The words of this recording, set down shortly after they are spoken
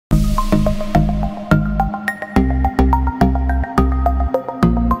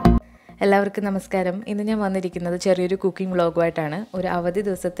എല്ലാവർക്കും നമസ്കാരം. ഇന്ന് ഞാൻ വന്നിരിക്കുന്നത് ചെറിയൊരു കുക്കിംഗ് വ്ളോഗുമായിട്ടാണ്. ഒരു അവധി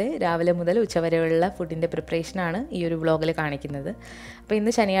ദിവസത്തെ രാവിലെ മുതൽ ഉച്ചവരെയുള്ള ഫുഡിൻ്റെ പ്രിപ്പറേഷനാണ് ഈ ഒരു വ്ളോഗിൽ കാണിക്കുന്നത്. അപ്പോൾ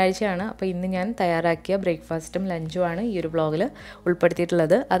ഇന്ന് ശനിയാഴ്ചയാണ്. അപ്പോൾ ഇന്ന് ഞാൻ തയ്യാറാക്കിയ ബ്രേക്ക്ഫാസ്റ്റും ലഞ്ചുമാണ് ഈ ഒരു വ്ളോഗിൽ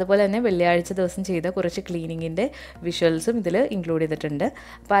ഉൾപ്പെടുത്തിയിട്ടുള്ളത്. അതുപോലെ തന്നെ വെള്ളിയാഴ്ച ദിവസം ചെയ്ത കുറച്ച് ക്ലീനിങ്ങിൻ്റെ വിഷ്വൽസും ഇതിൽ ഇൻക്ലൂഡ് ചെയ്തിട്ടുണ്ട്.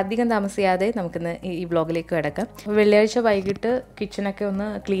 അപ്പോൾ അധികം താമസിയാതെ നമുക്കിന്ന് ഈ വ്ളോഗിലേക്ക് കിടക്കാം. വെള്ളിയാഴ്ച വൈകിട്ട് കിച്ചണൊക്കെ ഒന്ന്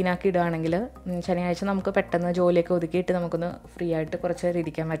ക്ലീനാക്കി ഇടുകയാണെങ്കിൽ ശനിയാഴ്ച നമുക്ക് പെട്ടെന്ന് ജോലിയൊക്കെ ഒതുക്കിയിട്ട് നമുക്കൊന്ന് ഫ്രീ ആയിട്ട് കുറച്ച് നേരം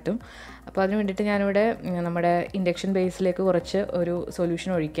ഇരിക്കാൻ പറ്റും. അപ്പോൾ അതിന് വേണ്ടിയിട്ട് ഞാനിവിടെ നമ്മുടെ ഇൻഡക്ഷൻ ബേസിലേക്ക് കുറച്ച് ഒരു സൊല്യൂഷൻ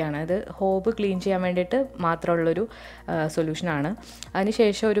ഒഴിക്കുകയാണ്. അത് ഹോബ് ക്ലീൻ ചെയ്യാൻ വേണ്ടിയിട്ട് മാത്രമുള്ളൊരു സൊല്യൂഷനാണ്.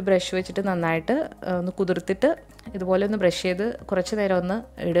 അതിനുശേഷം ഒരു ബ്രഷ് വെച്ചിട്ട് നന്നായിട്ട് ഒന്ന് കുതിർത്തിട്ട് ഇതുപോലെ ഒന്ന് ബ്രഷ് ചെയ്ത് കുറച്ച് നേരം ഒന്ന്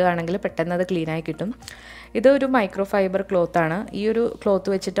ഇടുകയാണെങ്കിൽ പെട്ടെന്ന് അത് ക്ലീനായി കിട്ടും. ഇതൊരു മൈക്രോ ഫൈബർ ക്ലോത്താണ്. ഈ ഒരു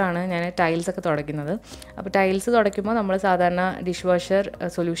ക്ലോത്ത് വെച്ചിട്ടാണ് ഞാൻ ടൈൽസൊക്കെ തുടയ്ക്കുന്നത്. അപ്പോൾ ടൈൽസ് തുടയ്ക്കുമ്പോൾ നമ്മൾ സാധാരണ ഡിഷ് വാഷർ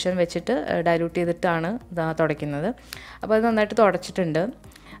സൊല്യൂഷൻ വെച്ചിട്ട് ഡൈലൂട്ട് ചെയ്തിട്ടാണ് തുടയ്ക്കുന്നത്. അപ്പോൾ അത് നന്നായിട്ട് തുടച്ചിട്ടുണ്ട്.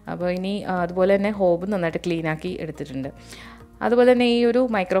 അപ്പോൾ ഇനി അതുപോലെ തന്നെ ഹോബ് നന്നായിട്ട് ക്ലീനാക്കി എടുത്തിട്ടുണ്ട്. അതുപോലെ തന്നെ ഈ ഒരു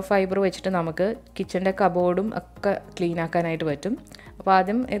മൈക്രോ ഫൈബർ വെച്ചിട്ട് നമുക്ക് കിച്ചൻ്റെ കബോർഡും ഒക്കെ ക്ലീനാക്കാനായിട്ട് പറ്റും. അപ്പോൾ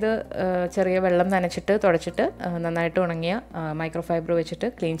ആദ്യം ഇത് ചെറിയ വെള്ളം നനച്ചിട്ട് തുടച്ചിട്ട് നന്നായിട്ട് ഉണങ്ങിയ മൈക്രോ ഫൈബർ വെച്ചിട്ട്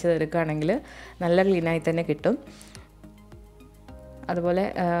ക്ലീൻ ചെയ്തെടുക്കുകയാണെങ്കിൽ നല്ല ക്ലീനായി തന്നെ കിട്ടും. അതുപോലെ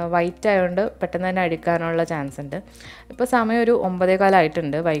വൈറ്റ് ആയതുകൊണ്ട് പെട്ടെന്ന് തന്നെ അടിക്കാനുള്ള ചാൻസ് ഉണ്ട്. ഇപ്പോൾ സമയം ഒരു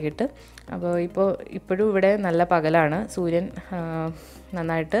 9:15 വൈകിട്ട്. അപ്പോൾ ഇപ്പോഴും ഇവിടെ നല്ല പകലാണ്. സൂര്യൻ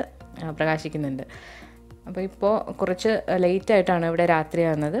നന്നായിട്ട് പ്രകാശിക്കുന്നുണ്ട്. അപ്പോൾ ഇപ്പോൾ കുറച്ച് ലേറ്റായിട്ടാണ് ഇവിടെ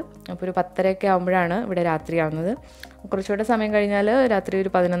രാത്രിയാവുന്നത്. അപ്പോൾ ഒരു 10:30 ആകുമ്പോഴാണ് ഇവിടെ രാത്രിയാവുന്നത്. കുറച്ചുകൂടെ സമയം കഴിഞ്ഞാൽ രാത്രി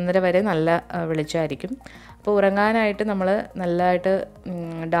ഒരു 11:30 വരെ നല്ല വെളിച്ചമായിരിക്കും. അപ്പോൾ ഉറങ്ങാനായിട്ട് നമ്മൾ നല്ലതായിട്ട്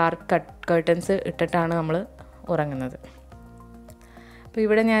ഡാർക്ക് കർട്ടൻസ് ഇട്ടിട്ടാണ് നമ്മൾ ഉറങ്ങുന്നത്. അപ്പോൾ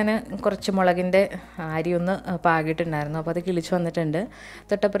ഇവിടെ ഞാൻ കുറച്ച് മുളകിൻ്റെ അരി ഒന്ന് പാകിയിട്ടുണ്ടായിരുന്നു. അപ്പോൾ അത് കിളിച്ച് വന്നിട്ടുണ്ട്.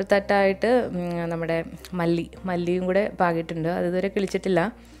 തൊട്ടപ്പുറത്തായിട്ട് നമ്മുടെ മല്ലിയും കൂടെ പാകിയിട്ടുണ്ട്. അത് ഇതുവരെ കിളിച്ചിട്ടില്ല.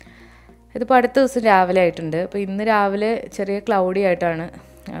 ഇതിപ്പോൾ അടുത്ത ദിവസം രാവിലെ ആയിട്ടുണ്ട്. അപ്പോൾ ഇന്ന് രാവിലെ ചെറിയ ക്ലൗഡി ആയിട്ടാണ്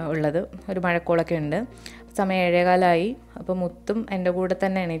ഉള്ളത്. ഒരു മഴക്കോളൊക്കെ ഉണ്ട്. സമയം 7:15. അപ്പോൾ മുത്തും എൻ്റെ കൂടെ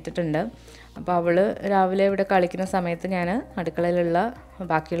തന്നെ എണീറ്റിട്ടുണ്ട്. അപ്പോൾ അവൾ രാവിലെ ഇവിടെ കളിക്കുന്ന സമയത്ത് ഞാൻ അടുക്കളയിലുള്ള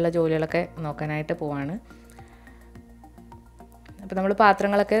ബാക്കിയുള്ള ജോലികളൊക്കെ നോക്കാനായിട്ട് പോവാണ്. അപ്പോൾ നമ്മൾ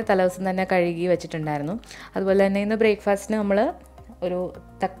പാത്രങ്ങളൊക്കെ തലേദിവസം തന്നെ കഴുകി വെച്ചിട്ടുണ്ടായിരുന്നു. അതുപോലെ തന്നെ ഇന്ന് ബ്രേക്ക്ഫാസ്റ്റിന് നമ്മൾ ഒരു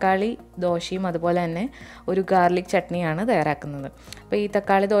തക്കാളി ദോശയും അതുപോലെ തന്നെ ഒരു ഗാർലിക് ചട്നിയാണ് തയ്യാറാക്കുന്നത്. അപ്പോൾ ഈ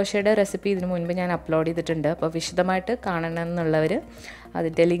തക്കാളി ദോശയുടെ റെസിപ്പി ഇതിനു മുൻപ് ഞാൻ അപ്ലോഡ് ചെയ്തിട്ടുണ്ട്. അപ്പോൾ വിശദമായിട്ട് കാണണമെന്നുള്ളവർ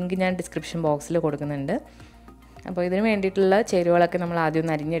അതിൻ്റെ ലിങ്ക് ഞാൻ ഡിസ്ക്രിപ്ഷൻ ബോക്സിൽ കൊടുക്കുന്നുണ്ട്. അപ്പോൾ ഇതിന് വേണ്ടിയിട്ടുള്ള ചേരുവകളൊക്കെ നമ്മൾ ആദ്യം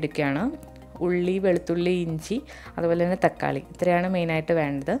ഒന്ന് അരിഞ്ഞെടുക്കുകയാണ്. ഉള്ളി, വെളുത്തുള്ളി, ഇഞ്ചി, അതുപോലെ തന്നെ തക്കാളി, ഇത്രയാണ് മെയിനായിട്ട്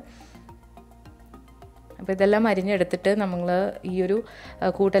വേണ്ടത്. അപ്പോൾ ഇതെല്ലാം അരിഞ്ഞെടുത്തിട്ട് നമ്മൾ ഈ ഒരു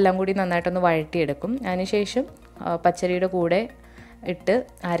കൂട്ടെല്ലാം കൂടി നന്നായിട്ടൊന്ന് വഴറ്റിയെടുക്കും. അതിനുശേഷം പച്ചരിയുടെ കൂടെ ഇട്ട്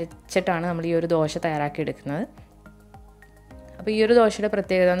അരച്ചിട്ടാണ് നമ്മൾ ഈ ഒരു ദോശ തയ്യാറാക്കിയെടുക്കുന്നത്. അപ്പോൾ ഈ ഒരു ദോശയുടെ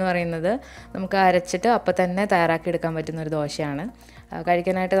പ്രത്യേകത എന്ന് പറയുന്നത് നമുക്ക് അരച്ചിട്ട് അപ്പം തന്നെ തയ്യാറാക്കിയെടുക്കാൻ പറ്റുന്നൊരു ദോശയാണ്.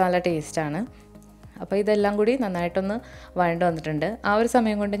 കഴിക്കാനായിട്ട് നല്ല ടേസ്റ്റാണ്. അപ്പോൾ ഇതെല്ലാം കൂടി നന്നായിട്ടൊന്ന് വഴണ്ട് വന്നിട്ടുണ്ട്. ആ ഒരു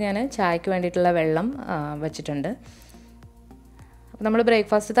സമയം കൊണ്ട് ഞാൻ ചായക്ക് വേണ്ടിയിട്ടുള്ള വെള്ളം വെച്ചിട്ടുണ്ട്. നമ്മൾ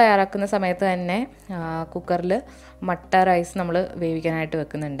ബ്രേക്ക്ഫാസ്റ്റ് തയ്യാറാക്കുന്ന സമയത്ത് തന്നെ കുക്കറിൽ മട്ട റൈസ് നമ്മൾ വേവിക്കാനായിട്ട്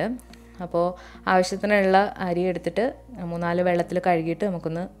വെക്കുന്നുണ്ട്. അപ്പോൾ ആവശ്യത്തിനുള്ള അരി എടുത്തിട്ട് 3-4 വെള്ളത്തിൽ കഴുകിയിട്ട്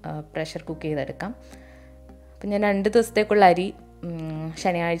നമുക്കൊന്ന് പ്രഷർ കുക്ക് ചെയ്തെടുക്കാം. അപ്പം ഞാൻ 2 ദിവസത്തേക്കുള്ള അരി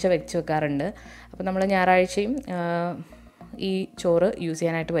ശനിയാഴ്ച വെച്ച് വെക്കാറുണ്ട്. അപ്പോൾ നമ്മൾ ഞായറാഴ്ചയും ഈ ചോറ് യൂസ്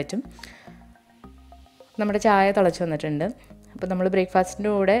ചെയ്യാനായിട്ട് പറ്റും. നമ്മുടെ ചായ തിളച്ച് വന്നിട്ടുണ്ട്. അപ്പോൾ നമ്മൾ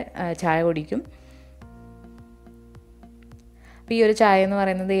ബ്രേക്ക്ഫാസ്റ്റിൻ്റെ കൂടെ ചായ കുടിക്കും. അപ്പോൾ ഈ ഒരു ചായ എന്ന്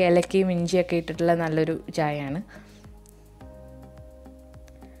പറയുന്നത് ഏലക്കയും ഇഞ്ചിയൊക്കെ ഇട്ടിട്ടുള്ള നല്ലൊരു ചായയാണ്.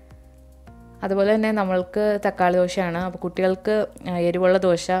 അതുപോലെ തന്നെ നമ്മൾക്ക് തക്കാളി ദോശയാണ്. അപ്പോൾ കുട്ടികൾക്ക് എരിവുള്ള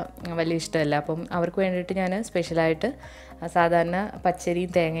ദോശ വലിയ ഇഷ്ടമല്ല. അപ്പം അവർക്ക് വേണ്ടിയിട്ട് ഞാൻ സ്പെഷ്യലായിട്ട് സാധാരണ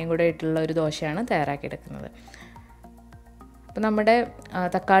പച്ചരിയും തേങ്ങയും കൂടെ ഇട്ടുള്ള ഒരു ദോശയാണ് തയ്യാറാക്കിയെടുക്കുന്നത്. അപ്പോൾ നമ്മുടെ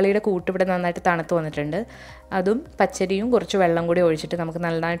തക്കാളിയുടെ കൂട്ട് ഇവിടെ നന്നായിട്ട് തണുത്ത് വന്നിട്ടുണ്ട്. അതും പച്ചരിയും കുറച്ച് വെള്ളം കൂടി ഒഴിച്ചിട്ട് നമുക്ക്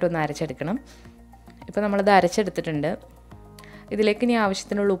നന്നായിട്ടൊന്ന് അരച്ചെടുക്കണം. ഇപ്പോൾ നമ്മളത് അരച്ചെടുത്തിട്ടുണ്ട്. ഇതിലേക്ക് ഇനി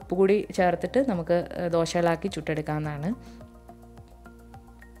ആവശ്യത്തിനുള്ള ഉപ്പ് കൂടി ചേർത്തിട്ട് നമുക്ക് ദോശകളാക്കി ചുട്ടെടുക്കാവുന്നതാണ്.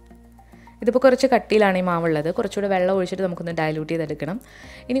 ഇതിപ്പോൾ കുറച്ച് കട്ടിയിലാണ് ഈ മാവുള്ളത്. കുറച്ചുകൂടെ വെള്ളം ഒഴിച്ചിട്ട് നമുക്കൊന്ന് ഡൈലൂട്ട് ചെയ്തെടുക്കണം.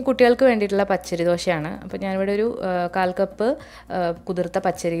 ഇനി കുട്ടികൾക്ക് വേണ്ടിയിട്ടുള്ള പച്ചരി ദോശയാണ്. അപ്പോൾ ഞാനിവിടെ ഒരു 1/4 കപ്പ് കുതിർത്ത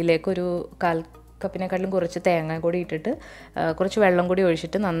പച്ചരിയിലേക്ക് ഒരു 1/4 കപ്പിനെക്കാട്ടിലും കുറച്ച് തേങ്ങ കൂടി ഇട്ടിട്ട് കുറച്ച് വെള്ളം കൂടി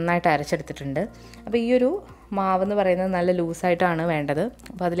ഒഴിച്ചിട്ട് നന്നായിട്ട് അരച്ചെടുത്തിട്ടുണ്ട്. അപ്പോൾ ഈ ഒരു മാവെന്ന് പറയുന്നത് നല്ല ലൂസായിട്ടാണ് വേണ്ടത്.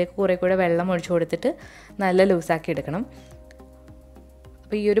 അപ്പോൾ അതിലേക്ക് കുറേ കൂടെ വെള്ളം ഒഴിച്ച് കൊടുത്തിട്ട് നല്ല ലൂസാക്കി എടുക്കണം.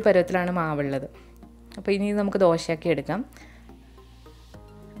 അപ്പോൾ ഈ ഒരു പരുവത്തിലാണ് മാവുള്ളത്. അപ്പോൾ ഇനി നമുക്ക് ദോശയാക്കി എടുക്കാം.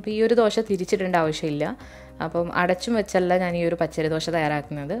 അപ്പോൾ ഈ ഒരു ദോശ തിരിച്ചിടേണ്ട ആവശ്യമില്ല. അപ്പം അടച്ചും വെച്ചല്ല ഞാൻ ഈ ഒരു പച്ചരി ദോശ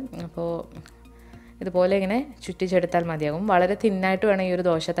തയ്യാറാക്കുന്നത്. അപ്പോൾ ഇതുപോലെ ഇങ്ങനെ ചുറ്റിച്ചെടുത്താൽ മതിയാകും. വളരെ തിന്നായിട്ട് വേണം ഈ ഒരു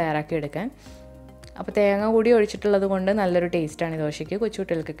ദോശ തയ്യാറാക്കി എടുക്കാൻ. അപ്പോൾ തേങ്ങ കൂടി ഒഴിച്ചിട്ടുള്ളത് കൊണ്ട് നല്ലൊരു ടേസ്റ്റാണ് ഈ ദോശയ്ക്ക്.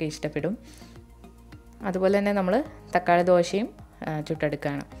 കൊച്ചുകുട്ടികൾക്കൊക്കെ ഇഷ്ടപ്പെടും. അതുപോലെ തന്നെ നമ്മൾ തക്കാളി ദോശയും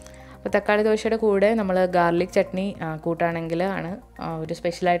ചുട്ടെടുക്കുകയാണ്. അപ്പോൾ തക്കാളി ദോശയുടെ കൂടെ നമ്മൾ ഗാർലിക് ചട്നി കൂട്ടാണെങ്കിൽ ആണ് ഒരു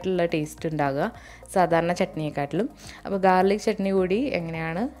സ്പെഷ്യലായിട്ടുള്ള ടേസ്റ്റ് ഉണ്ടാകുക സാധാരണ ചട്നിയെക്കാട്ടിലും. അപ്പോൾ ഗാർലിക് ചട്നി കൂടി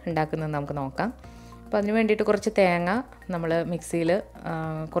എങ്ങനെയാണ് ഉണ്ടാക്കുന്നത് നമുക്ക് നോക്കാം. അപ്പോൾ അതിന് വേണ്ടിയിട്ട് കുറച്ച് തേങ്ങ നമ്മൾ മിക്സിയിൽ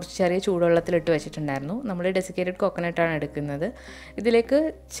കുറച്ച് ചെറിയ ചൂടുവെള്ളത്തിലിട്ട് വെച്ചിട്ടുണ്ടായിരുന്നു. നമ്മൾ ഡെസിക്കേറ്റഡ് കോക്കനട്ടാണ് എടുക്കുന്നത്. ഇതിലേക്ക്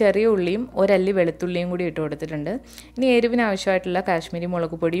ചെറിയ ഉള്ളിയും ഒരല്ലി വെളുത്തുള്ളിയും കൂടി ഇട്ട് കൊടുത്തിട്ടുണ്ട്. ഇനി എരിവിന് ആവശ്യമായിട്ടുള്ള കാശ്മീരി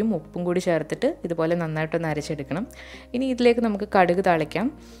മുളക് പൊടിയും ഉപ്പും കൂടി ചേർത്തിട്ട് ഇതുപോലെ നന്നായിട്ടൊന്ന് അരച്ചെടുക്കണം. ഇനി ഇതിലേക്ക് നമുക്ക് കടുക് താളിക്കാം.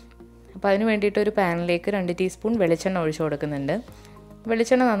 അപ്പോൾ അതിന് വേണ്ടിയിട്ട് ഒരു പാനിലേക്ക് 2 ടീസ്പൂൺ വെളിച്ചെണ്ണ ഒഴിച്ചു കൊടുക്കുന്നുണ്ട്.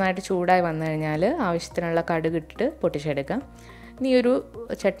 വെളിച്ചെണ്ണ നന്നായിട്ട് ചൂടായി വന്നു കഴിഞ്ഞാൽ ആവശ്യത്തിനുള്ള കടുക് ഇട്ടിട്ട് പൊട്ടിച്ചെടുക്കാം. ഇനി ഒരു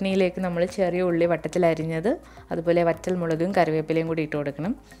ചട്നിയിലേക്ക് നമ്മൾ ചെറിയ ഉള്ളി വട്ടത്തിൽ അരിഞ്ഞത്, അതുപോലെ വറ്റൽ മുളകും കറിവേപ്പിലയും കൂടി ഇട്ട്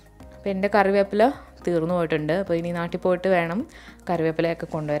കൊടുക്കണം. അപ്പോൾ എൻ്റെ കറിവേപ്പില തീർന്നു പോയിട്ടുണ്ട്. അപ്പോൾ ഇനി നാട്ടിൽ പോയിട്ട് വേണം കറിവേപ്പിലയൊക്കെ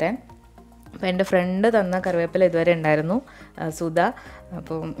കൊണ്ടുവരാൻ. അപ്പോൾ എൻ്റെ ഫ്രണ്ട് തന്ന കറിവേപ്പില ഇതുവരെ ഉണ്ടായിരുന്നു, സുധ.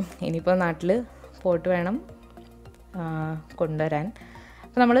 അപ്പോൾ ഇനിയിപ്പോൾ നാട്ടിൽ പോയിട്ട് വേണം കൊണ്ടുവരാൻ.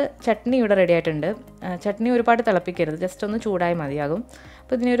 അപ്പോൾ നമ്മൾ ചട്നി ഇവിടെ റെഡി ആയിട്ടുണ്ട്. ചട്നി ഒരുപാട് തിളപ്പിക്കരുത്, ജസ്റ്റ് ഒന്ന് ചൂടായി മതിയാകും.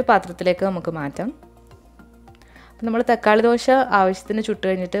 അപ്പോൾ ഇതിനെ ഒരു പാത്രത്തിലേക്ക് നമുക്ക് മാറ്റാം. അപ്പോൾ നമ്മൾ തക്കാളി ദോശ ആവശ്യത്തിന് ചുട്ട്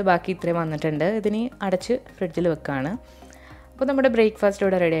കഴിഞ്ഞിട്ട് ബാക്കി ഇത്രയും വന്നിട്ടുണ്ട്. ഇതിനി അടച്ച് ഫ്രിഡ്ജിൽ വെക്കുകയാണ്. അപ്പോൾ നമ്മുടെ ബ്രേക്ക്ഫാസ്റ്റ്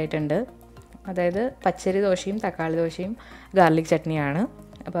ഇവിടെ റെഡി ആയിട്ടുണ്ട്. അതായത് പച്ചരി ദോശയും തക്കാളി ദോശയും ഗാർലിക് ചട്നിയാണ്.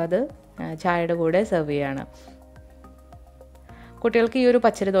 അപ്പോൾ അത് ചായയുടെ കൂടെ സെർവ് ചെയ്യുകയാണ്. കുട്ടികൾക്ക് ഈ ഒരു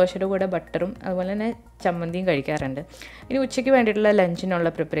പച്ചരി ദോശയുടെ കൂടെ ബട്ടറും അതുപോലെ തന്നെ ചമ്മന്തിയും കഴിക്കാറുണ്ട്. ഇനി ഉച്ചയ്ക്ക് വേണ്ടിയിട്ടുള്ള ലഞ്ചിനുള്ള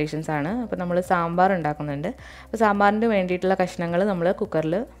പ്രിപ്പറേഷൻസ് ആണ്. അപ്പോൾ നമ്മൾ സാമ്പാർ ഉണ്ടാക്കുന്നുണ്ട്. അപ്പോൾ സാമ്പാറിന് വേണ്ടിയിട്ടുള്ള കഷ്ണങ്ങൾ നമ്മൾ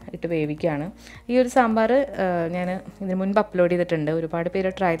കുക്കറിൽ ഇട്ട് വേവിക്കുകയാണ്. ഈ ഒരു സാമ്പാർ ഞാൻ ഇതിന് മുൻപ് അപ്ലോഡ് ചെയ്തിട്ടുണ്ട്. ഒരുപാട്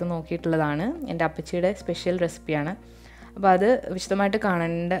പേര് ട്രൈ ചെയ്ത് നോക്കിയിട്ടുള്ളതാണ്. എൻ്റെ അപ്പച്ചിയുടെ സ്പെഷ്യൽ റെസിപ്പിയാണ്. അപ്പോൾ അത് വിശദമായിട്ട്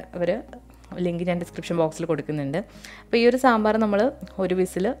കാണേണ്ടവർ ലിങ്ക് ഞാൻ ഡിസ്ക്രിപ്ഷൻ ബോക്സിൽ കൊടുക്കുന്നുണ്ട്. അപ്പോൾ ഈ ഒരു സാമ്പാർ നമ്മൾ ഒരു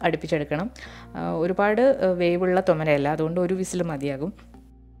വിസിൽ അടുപ്പിച്ചെടുക്കണം. ഒരുപാട് വേവുള്ള തുമരയല്ല, അതുകൊണ്ട് ഒരു വിസിൽ മതിയാകും.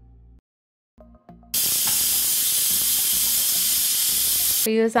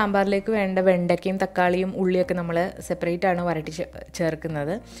 അപ്പോൾ ഈ ഒരു സാമ്പാറിലേക്ക് വേണ്ട വെണ്ടയ്ക്കയും തക്കാളിയും ഉള്ളിയൊക്കെ നമ്മൾ സെപ്പറേറ്റ് ആണ് വരട്ടി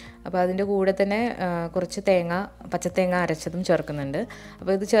ചേർക്കുന്നത്. അപ്പോൾ അതിൻ്റെ കൂടെ തന്നെ കുറച്ച് പച്ചത്തേങ്ങ അരച്ചതും ചേർക്കുന്നുണ്ട്.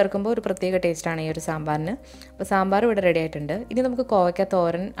 അപ്പോൾ ഇത് ചേർക്കുമ്പോൾ ഒരു പ്രത്യേക ടേസ്റ്റാണ് ഈ ഒരു സാമ്പാറിന്. അപ്പോൾ സാമ്പാർ ഇവിടെ റെഡി ആയിട്ടുണ്ട്. ഇനി നമുക്ക് കോവയ്ക്ക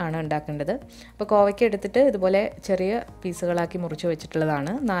തോരൻ ആണ് ഉണ്ടാക്കേണ്ടത്. അപ്പോൾ കോവയ്ക്ക എടുത്തിട്ട് ഇതുപോലെ ചെറിയ പീസുകളാക്കി മുറിച്ച്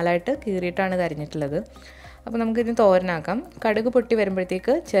വെച്ചിട്ടുള്ളതാണ്. 4ആയിട്ട് കീറിയിട്ടാണ് ഇത് അരിഞ്ഞിട്ടുള്ളത്. അപ്പോൾ നമുക്കിതിന് തോരനാക്കാം. കടുക് പൊട്ടി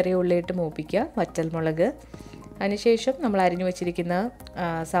വരുമ്പോഴത്തേക്ക് ചെറിയ ഉള്ളിയിട്ട് മൂപ്പിക്കുക, വറ്റൽമുളക്, അതിനുശേഷം നമ്മൾ അരിഞ്ഞു വെച്ചിരിക്കുന്ന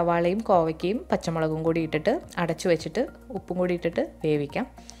സവാളയും കോവയ്ക്കയും പച്ചമുളകും കൂടി ഇട്ടിട്ട് അടച്ചു വെച്ചിട്ട് ഉപ്പും കൂടി ഇട്ടിട്ട് വേവിക്കാം.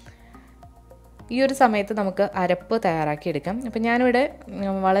 ഈ ഒരു സമയത്ത് നമുക്ക് അരപ്പ് തയ്യാറാക്കി എടുക്കാം. അപ്പോൾ ഞാനിവിടെ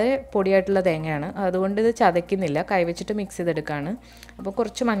വളരെ പൊടിയായിട്ടുള്ള തേങ്ങയാണ്, അതുകൊണ്ട് ഇത് ചതയ്ക്കുന്നില്ല, കൈവച്ചിട്ട് മിക്സ് ചെയ്തെടുക്കുകയാണ്. അപ്പോൾ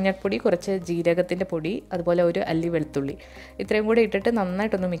കുറച്ച് മഞ്ഞൾപ്പൊടി, കുറച്ച് ജീരകത്തിൻ്റെ പൊടി, അതുപോലെ ഒരു അല്ലി വെളുത്തുള്ളി, ഇത്രയും കൂടി ഇട്ടിട്ട്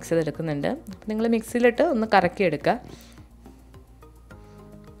നന്നായിട്ടൊന്ന് മിക്സ് ചെയ്തെടുക്കുന്നുണ്ട്. നിങ്ങൾ മിക്സിയിലിട്ട് ഒന്ന് കറക്കിയെടുക്കുക.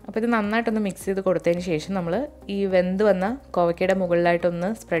 അപ്പോൾ ഇത് നന്നായിട്ടൊന്ന് മിക്സ് ചെയ്ത് കൊടുത്തതിന് ശേഷം നമ്മൾ ഈ വെന്ത് വന്ന കോവയ്ക്കയുടെ മുകളിലായിട്ടൊന്ന്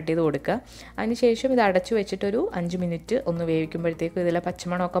സ്പ്രെഡ് ചെയ്ത് കൊടുക്കുക. അതിനുശേഷം ഇത് അടച്ചു വെച്ചിട്ടൊരു 5 മിനിറ്റ് ഒന്ന് വേവിക്കുമ്പോഴത്തേക്കും ഇതിലെ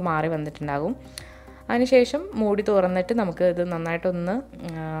പച്ചമണമൊക്കെ മാറി വന്നിട്ടുണ്ടാകും. അതിനുശേഷം മൂടി തുറന്നിട്ട് നമുക്ക് ഇത് നന്നായിട്ടൊന്ന്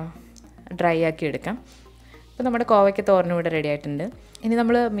ഡ്രൈ ആക്കി എടുക്കാം. അപ്പോൾ നമ്മുടെ കോവയ്ക്ക തോരൻ ഇവിടെ റെഡി ആയിട്ടുണ്ട്. ഇനി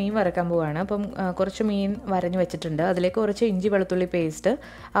നമ്മൾ മീൻ വറക്കാൻ പോവുകയാണ്. അപ്പം കുറച്ച് മീൻ വരഞ്ഞ് വെച്ചിട്ടുണ്ട്. അതിലേക്ക് കുറച്ച് ഇഞ്ചി വെളുത്തുള്ളി പേസ്റ്റ്,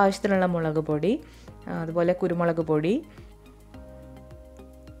 ആവശ്യത്തിനുള്ള മുളക് പൊടി, അതുപോലെ കുരുമുളക് പൊടി,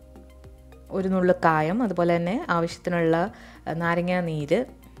 ഒരു നുള്ളു കായം, അതുപോലെ തന്നെ ആവശ്യത്തിനുള്ള നാരങ്ങ നീര്.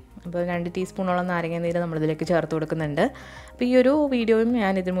 അപ്പോൾ 2 ടീസ്പൂണോളം നാരങ്ങ നീര് നമ്മളിതിലേക്ക് ചേർത്ത് കൊടുക്കുന്നുണ്ട്. അപ്പോൾ ഈ ഒരു വീഡിയോയും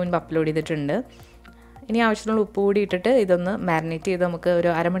ഞാൻ ഇതിന് മുൻപ് അപ്ലോഡ് ചെയ്തിട്ടുണ്ട്. ഇനി ആവശ്യത്തിനുള്ള ഉപ്പ് കൂടി ഇട്ടിട്ട് ഇതൊന്ന് മാരിനേറ്റ് ചെയ്ത് നമുക്ക് ഒരു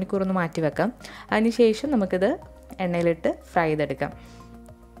അരമണിക്കൂർ ഒന്ന് മാറ്റി വെക്കാം. അതിനുശേഷം നമുക്കിത് എണ്ണയിലിട്ട് ഫ്രൈ ചെയ്തെടുക്കാം.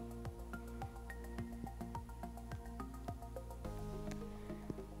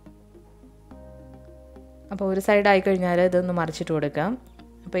 അപ്പോൾ ഒരു സൈഡ് ആയി കഴിഞ്ഞാൽ ഇതൊന്ന് മറിച്ചിട്ട് കൊടുക്കാം.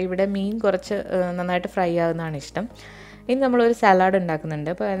 അപ്പോൾ ഇവിടെ മീൻ കുറച്ച് നന്നായിട്ട് ഫ്രൈ ആകുന്നതാണ് ഇഷ്ടം. ഇനി നമ്മളൊരു സലാഡ് ഉണ്ടാക്കുന്നുണ്ട്.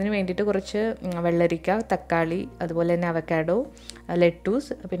 അപ്പോൾ അതിന് വേണ്ടിയിട്ട് കുറച്ച് വെള്ളരിക്ക, തക്കാളി, അതുപോലെ തന്നെ അവക്കാഡോ,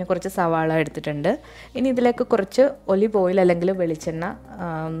 ലെറ്റൂസ്, പിന്നെ കുറച്ച് സവാള എടുത്തിട്ടുണ്ട്. ഇനി ഇതിലേക്ക് കുറച്ച് ഒലിവ് ഓയിൽ അല്ലെങ്കിൽ വെളിച്ചെണ്ണ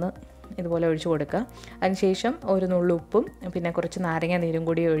ഒന്ന് ഇതുപോലെ ഒഴിച്ച് കൊടുക്കുക. അതിനുശേഷം ഒരു നുള്ളു ഉപ്പും പിന്നെ കുറച്ച് നാരങ്ങ നീരും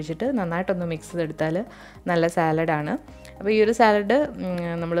കൂടി ഒഴിച്ചിട്ട് നന്നായിട്ടൊന്ന് മിക്സ് ചെയ്തെടുത്താൽ നല്ല സാലഡാണ്. അപ്പോൾ ഈ ഒരു സാലഡ്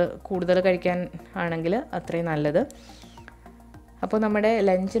നമ്മൾ കൂടുതൽ കഴിക്കാൻ ആണെങ്കിൽ അത്രയും നല്ലത്. അപ്പോൾ നമ്മുടെ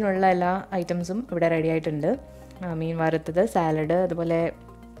ലഞ്ചിനുള്ള എല്ലാ ഐറ്റംസും ഇവിടെ റെഡി ആയിട്ടുണ്ട്. മീൻ വറുത്തത്, സാലഡ്, അതുപോലെ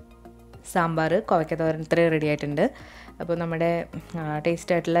സാമ്പാർ, കോവയ്ക്കത്തോരൻ ഇത്രയും റെഡി ആയിട്ടുണ്ട്. അപ്പോൾ നമ്മുടെ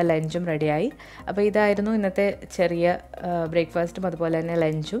ടേസ്റ്റ് ആയിട്ടുള്ള ലഞ്ചും റെഡിയായി. അപ്പോൾ ഇതായിരുന്നു ഇന്നത്തെ ചെറിയ ബ്രേക്ക്ഫാസ്റ്റും അതുപോലെ തന്നെ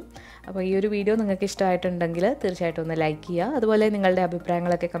ലഞ്ചും. അപ്പോൾ ഈ ഒരു വീഡിയോ നിങ്ങൾക്ക് ഇഷ്ടമായിട്ടുണ്ടെങ്കിൽ തീർച്ചയായിട്ടും ഒന്ന് ലൈക്ക് ചെയ്യുക. അതുപോലെ നിങ്ങളുടെ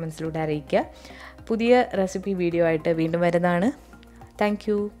അഭിപ്രായങ്ങളൊക്കെ കമൻസിലൂടെ അറിയിക്കുക. പുതിയ റെസിപ്പി വീഡിയോ ആയിട്ട് വീണ്ടും വരുന്നതാണ്.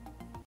 താങ്ക്